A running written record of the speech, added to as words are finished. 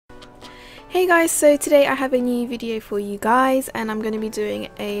Hey guys, so today I have a new video for you guys and I'm going to be doing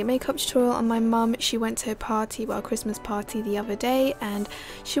a makeup tutorial on my mum. She went to a party, well, a Christmas party the other day, and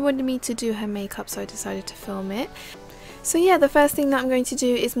she wanted me to do her makeup, so I decided to film it. So yeah, the first thing that I'm going to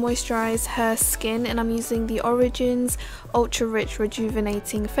do is moisturize her skin, and I'm using the Origins Ultra Rich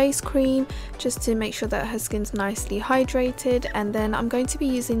Rejuvenating Face Cream just to make sure that her skin's nicely hydrated. And then I'm going to be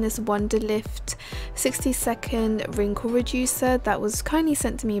using this Wunderlift 60-second wrinkle reducer that was kindly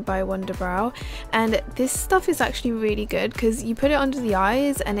sent to me by WunderBrow, and this stuff is actually really good because you put it under the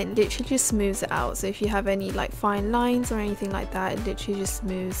eyes and it literally just smooths it out. So if you have any like fine lines or anything like that, it literally just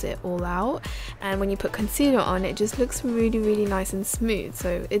smooths it all out, and when you put concealer on, it just looks really nice and smooth.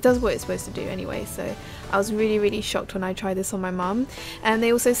 So it does what it's supposed to do anyway. So I was really shocked when I tried this on my mum. And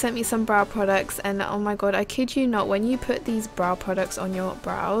they also sent me some brow products, and oh my god, I kid you not, when you put these brow products on your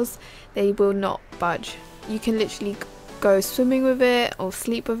brows, they will not budge. You can literally go swimming with it or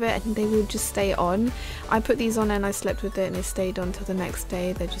sleep with it and they will just stay on. I put these on and I slept with it and it stayed on till the next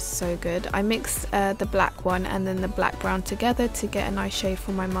day. They're just so good. I mixed the black one and then the black brown together to get a nice shade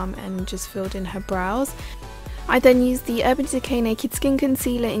for my mum and just filled in her brows. I then used the Urban Decay Naked Skin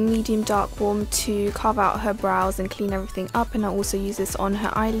Concealer in medium dark warm to carve out her brows and clean everything up, and I also use this on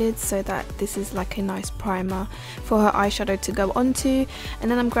her eyelids so that this is like a nice primer for her eyeshadow to go onto.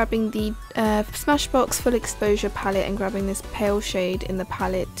 And then I'm grabbing the Smashbox Full Exposure palette and grabbing this pale shade in the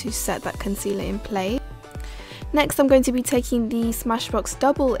palette to set that concealer in place. Next I'm going to be taking the Smashbox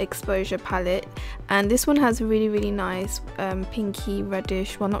Double Exposure palette, and this one has really nice pinky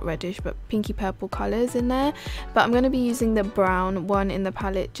reddish, well not reddish but pinky purple colours in there, but I'm going to be using the brown one in the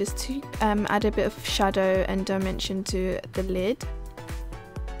palette just to add a bit of shadow and dimension to the lid.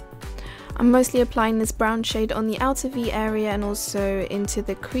 I'm mostly applying this brown shade on the outer V area and also into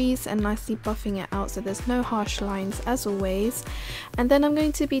the crease and nicely buffing it out so there's no harsh lines as always. And then I'm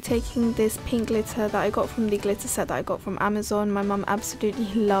going to be taking this pink glitter that I got from the glitter set that I got from Amazon. My mum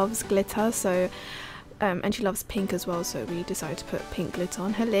absolutely loves glitter, so and she loves pink as well, so we decided to put pink glitter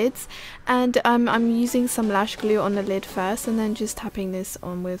on her lids. And I'm using some lash glue on the lid first and then just tapping this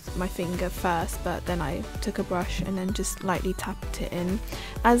on with my finger first, but then I took a brush and then just lightly tapped it in.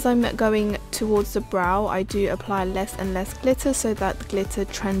 As I'm going towards the brow, I do apply less and less glitter so that the glitter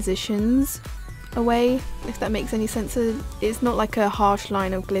transitions away, if that makes any sense. So it's not like a harsh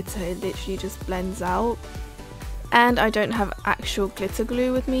line of glitter, it literally just blends out. And I don't have actual glitter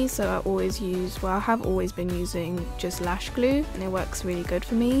glue with me, so I always use, well, I have always been using just lash glue and it works really good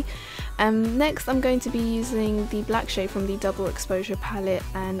for me. Next I'm going to be using the black shade from the Double Exposure palette,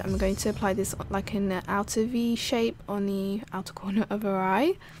 and I'm going to apply this like in the outer V shape on the outer corner of her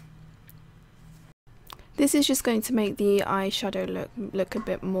eye. This is just going to make the eyeshadow look a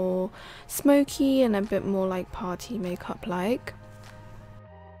bit more smoky and a bit more like party makeup like.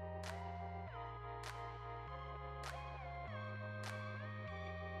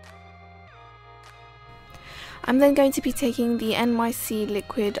 I'm then going to be taking the NYC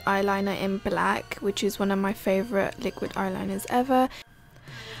Liquid Eyeliner in black, which is one of my favourite liquid eyeliners ever.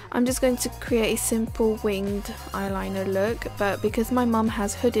 I'm just going to create a simple winged eyeliner look, but because my mum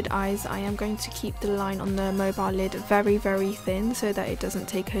has hooded eyes, I am going to keep the line on the mobile lid very thin so that it doesn't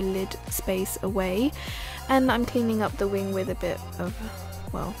take her lid space away. And I'm cleaning up the wing with a bit of,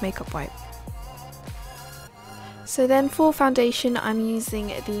 well, makeup wipe. So then for foundation, I'm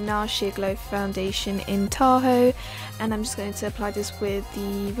using the Nars Sheer Glow foundation in Tahoe, and I'm just going to apply this with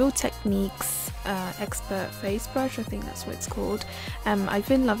the Real Techniques Expert Face Brush, I think that's what it's called. I've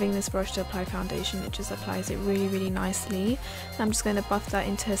been loving this brush to apply foundation, it just applies it really nicely. I'm just going to buff that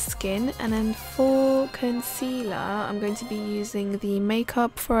into her skin. And then for concealer, I'm going to be using the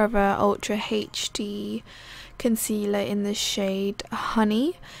Makeup Forever Ultra HD concealer in the shade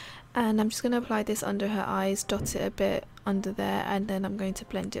Honey. And I'm just going to apply this under her eyes, dot it a bit under there, and then I'm going to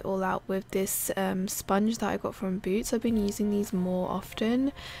blend it all out with this sponge that I got from Boots. I've been using these more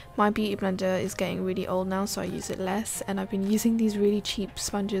often. My beauty blender is getting really old now, so I use it less, and I've been using these really cheap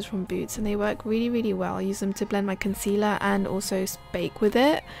sponges from Boots and they work really well. I use them to blend my concealer and also bake with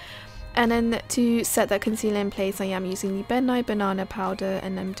it. And then to set that concealer in place, I am using the Nye Banana Powder,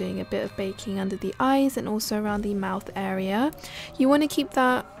 and I'm doing a bit of baking under the eyes and also around the mouth area. You want to keep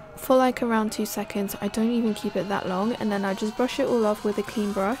that for like around 2 seconds. I don't even keep it that long, and then I just brush it all off with a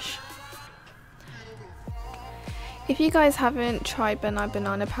clean brush. If you guys haven't tried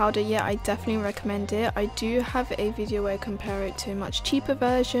banana powder yet, I definitely recommend it. I do have a video where I compare it to a much cheaper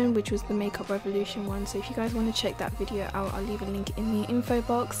version, which was the Makeup Revolution one, so if you guys want to check that video out, I'll leave a link in the info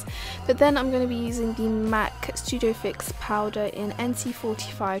box. But then I'm going to be using the MAC Studio Fix powder in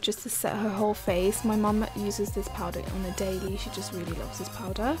NC45 just to set her whole face. My mum uses this powder on a daily, she just really loves this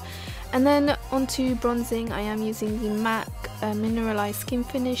powder. And then onto bronzing, I am using the MAC Mineralize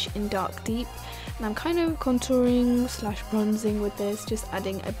Skinfinish in Dark Deep. And I'm kind of contouring / bronzing with this, just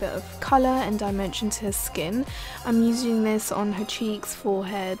adding a bit of colour and dimension to her skin. I'm using this on her cheeks,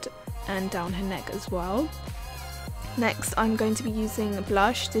 forehead and down her neck as well. Next I'm going to be using a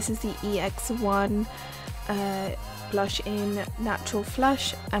blush. This is the Ex1 blush in Natural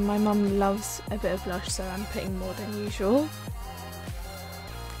Flush, and my mum loves a bit of blush, so I'm putting more than usual.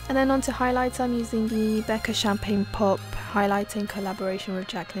 And then onto highlighter, I'm using the Becca Champagne Pop highlighter in collaboration with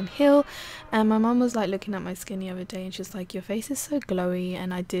Jaclyn Hill. And my mum was like looking at my skin the other day and she's like, your face is so glowy,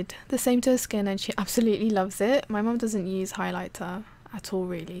 and I did the same to her skin and she absolutely loves it. My mum doesn't use highlighter at all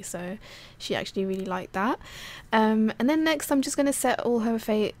really, so she actually really liked that. And then next I'm just going to set all her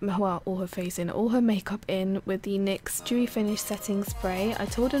makeup in with the NYX Dewy Finish Setting Spray. I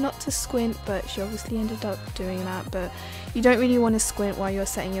told her not to squint, but she obviously ended up doing that. But you don't really want to squint while you're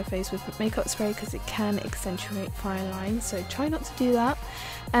setting your face with makeup spray because it can accentuate fine lines, so try not to do that.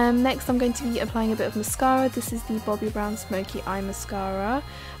 Next I'm going to be applying a bit of mascara. This is the Bobbi Brown Smokey Eye Mascara.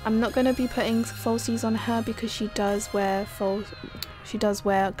 I'm not going to be putting falsies on her because she does wear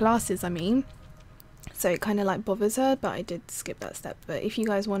glasses, so it kind of like bothers her, but I did skip that step. But if you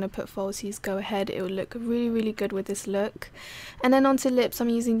guys want to put falsies, go ahead, it will look really good with this look. And then onto lips, I'm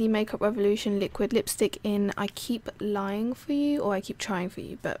using the Makeup Revolution liquid lipstick in I Keep Lying For You, or I Keep Trying For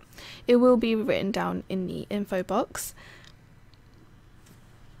You, but it will be written down in the info box.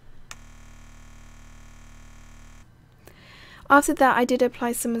 After that I did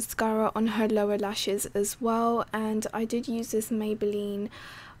apply some mascara on her lower lashes as well, and I did use this Maybelline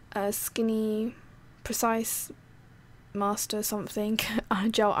Skinny Precise Master something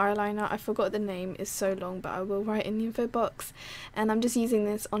gel eyeliner. I forgot the name, it's so long, but I will write in the info box. And I'm just using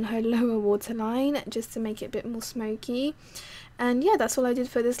this on her lower waterline just to make it a bit more smoky. And yeah, that's all I did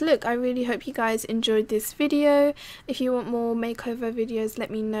for this look. I really hope you guys enjoyed this video. If you want more makeover videos,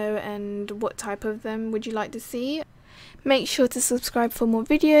 let me know, and what type of them would you like to see. Make sure to subscribe for more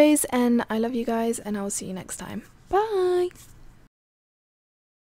videos, and I love you guys, and I will see you next time.